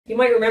You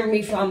might remember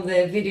me from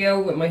the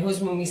video with my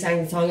husband when we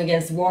sang the song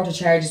against the water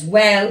charges.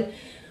 Well,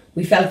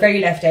 we felt very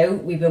left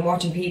out. We've been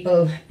watching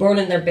people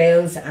burning their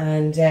bills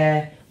and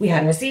we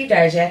hadn't received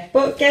ours yet.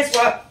 But guess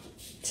what?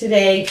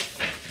 Today,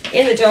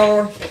 in the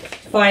door,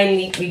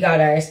 finally we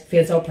got ours.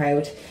 Feel so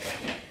proud.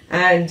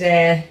 And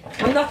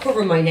I'm not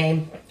covering my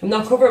name. I'm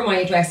not covering my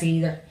address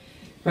either.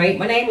 Right?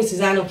 My name is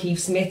Susanne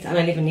O'Keefe-Smith and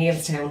I live in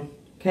Neilstown.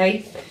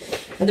 Okay?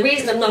 And the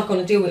reason I'm not going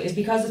to do it is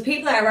because there's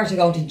people that are actually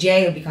going to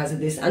jail because of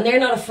this, and they're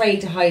not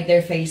afraid to hide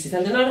their faces,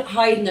 and they're not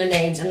hiding their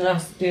names, and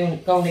they're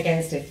not going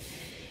against it.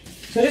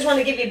 So I just want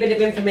to give you a bit of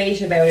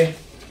information about it.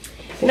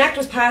 An act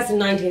was passed in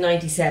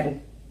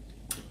 1997.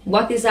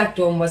 What this act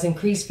done was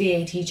increase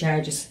VAT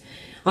charges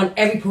on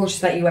every purchase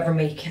that you ever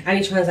make,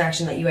 any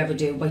transaction that you ever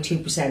do, by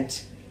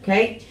 2%.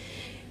 Okay?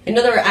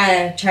 Another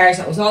charge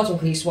that was also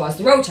increased was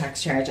the road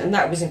tax charge, and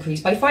that was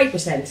increased by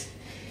 5%.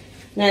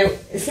 Now,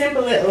 a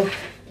simple little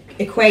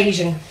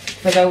equation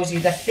for those of you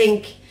that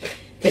think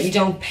that you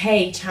don't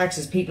pay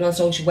taxes, people on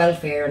social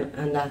welfare,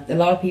 and that a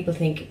lot of people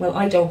think, well,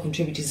 I don't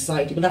contribute to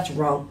society. Well, that's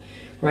wrong,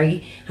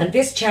 right? And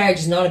this charge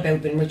is not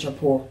about being rich or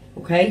poor,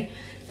 okay?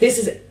 This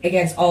is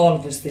against all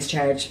of us, this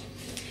charge.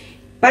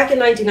 Back in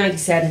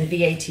 1997, the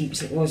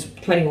VAT was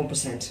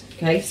 21%,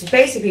 okay? So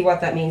basically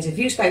what that means, if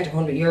you spent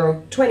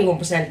 €100,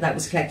 21% of that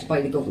was collected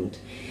by the government.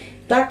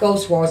 That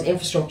goes towards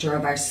infrastructure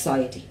of our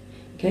society,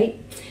 okay?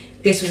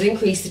 This was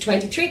increased to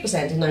 23%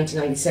 in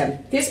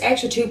 1997. This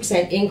extra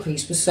 2%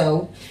 increase was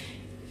so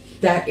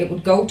that it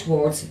would go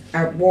towards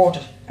our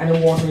water and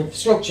our water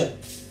infrastructure.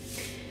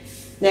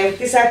 Now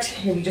this act,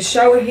 let me just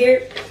show it here,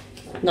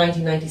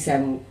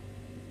 1997.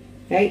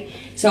 Okay,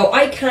 so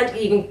I can't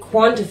even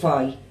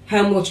quantify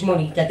how much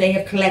money that they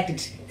have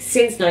collected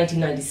since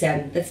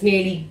 1997. That's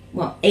nearly,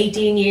 what,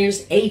 18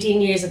 years?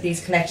 18 years of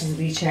these collections of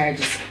these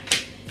charges.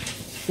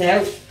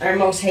 Now, our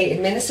most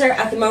hated minister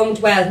at the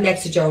moment, well,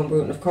 next to Joan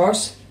Bruton, of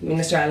course,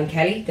 Minister Alan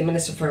Kelly, the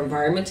Minister for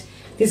Environment.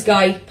 This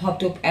guy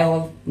popped up out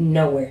of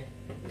nowhere,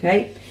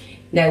 okay?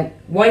 Now,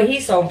 why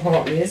he's so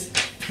important is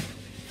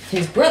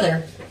his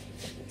brother,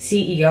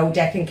 CEO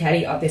Declan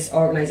Kelly of this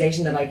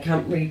organisation that I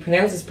can't really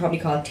pronounce, it's probably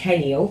called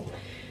Tenio,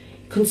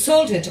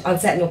 consulted on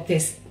setting up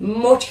this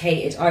much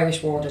hated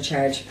Irish water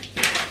charge.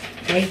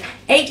 Okay?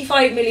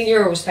 €85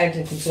 million spent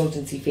in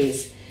consultancy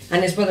fees,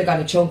 and his brother got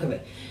a chunk of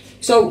it.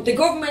 So the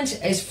government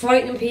is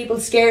frightening people,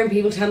 scaring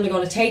people, telling them they're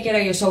going to take it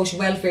out of your social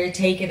welfare,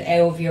 take it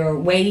out of your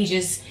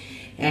wages,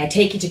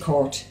 take you to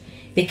court.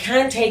 They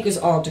can't take us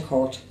all to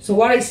court. So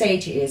what I say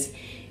to you is,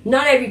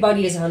 not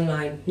everybody is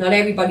online, not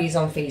everybody is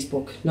on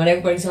Facebook, not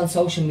everybody's on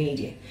social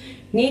media.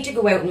 You need to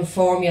go out and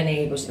inform your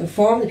neighbours,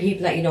 inform the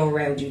people that you know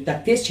around you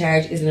that this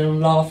charge is an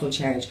unlawful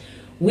charge.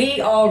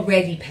 We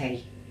already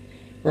pay,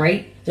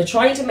 right? They're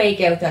trying to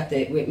make out that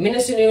with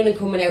Minister Noonan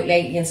coming out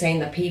lately and saying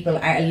that people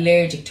are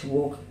allergic to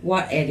work.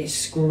 What a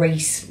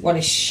disgrace, what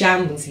a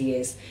shambles he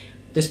is.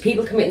 There's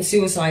people committing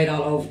suicide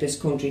all over this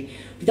country,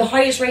 with the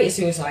highest rate of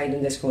suicide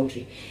in this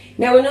country.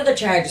 Now another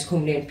charge is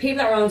coming in. People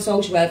that are on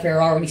social welfare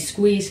are already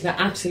squeezed to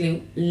the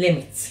absolute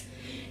limits.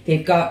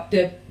 They've got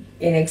an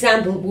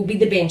example would be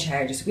the bin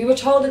charges. We were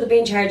told that the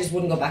bin charges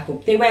wouldn't go back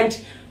up. They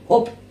went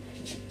up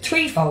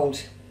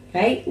threefold.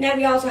 Okay? Now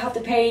we also have to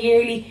pay a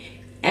yearly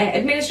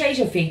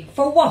administration fee.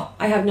 For what?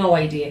 I have no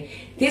idea.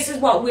 This is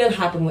what will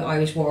happen with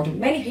Irish Water.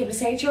 Many people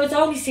say, sure, it's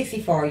only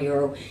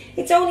 €64.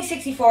 It's only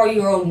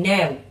 €64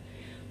 now.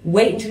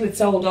 Wait until it's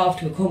sold off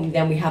to a company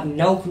then we have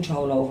no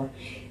control over.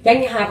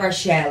 Then you have our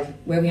Shell,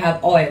 where we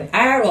have oil,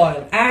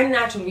 our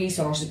natural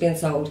resources being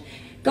sold.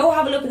 Go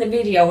have a look at the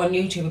video on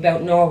YouTube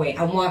about Norway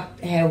and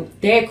how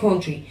their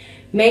country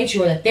made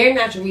sure that their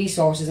natural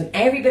resources and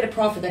every bit of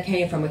profit that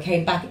came from it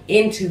came back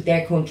into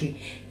their country.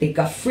 They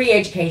got free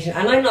education,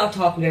 and I'm not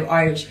talking about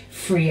Irish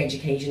free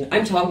education.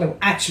 I'm talking about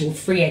actual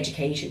free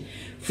education,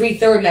 free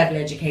third level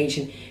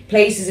education,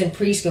 places in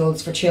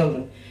preschools for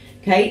children.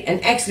 Okay, an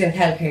excellent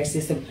healthcare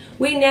system.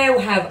 We now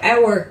have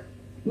our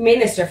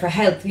Minister for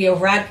Health, Leo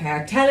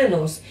Varadkar, telling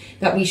us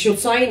that we should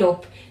sign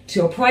up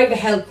to a private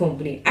health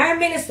company. Our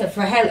Minister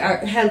for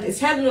Health is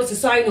telling us to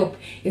sign up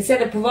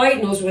instead of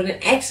providing us with an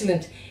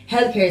excellent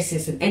healthcare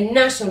system, a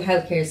national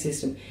healthcare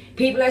system.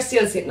 People are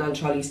still sitting on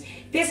trolleys.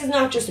 This is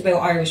not just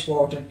about Irish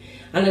Water.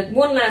 And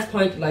one last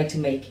point I'd like to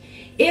make.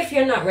 If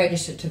you're not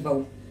registered to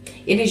vote,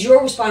 it is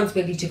your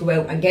responsibility to go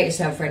out and get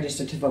yourself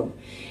registered to vote.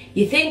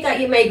 You think that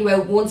you may go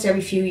out once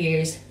every few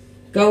years,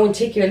 go and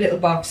tick your little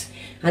box,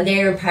 and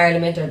they're in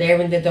Parliament or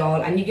they're in the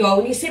Dáil, and you go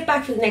and you sit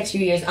back for the next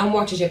few years and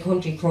watch as your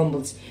country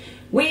crumbles.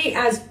 We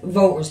as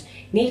voters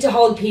need to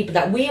hold people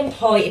that we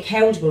employ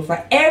accountable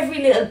for every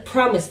little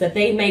promise that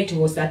they make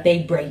to us that they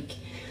break.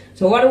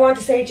 So what I want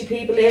to say to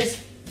people is,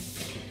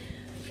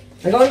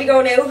 I'm going to be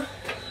going out,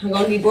 I'm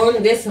going to be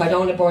burning this, so I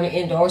don't want to burn it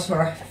indoors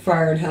for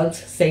fire and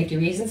health safety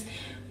reasons,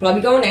 but I'll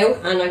be going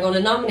out and I'm going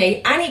to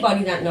nominate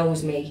anybody that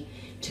knows me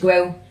to go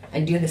out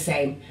and do the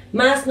same.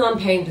 Mass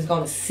non-payment is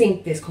going to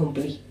sink this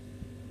company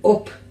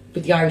up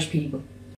with the Irish people.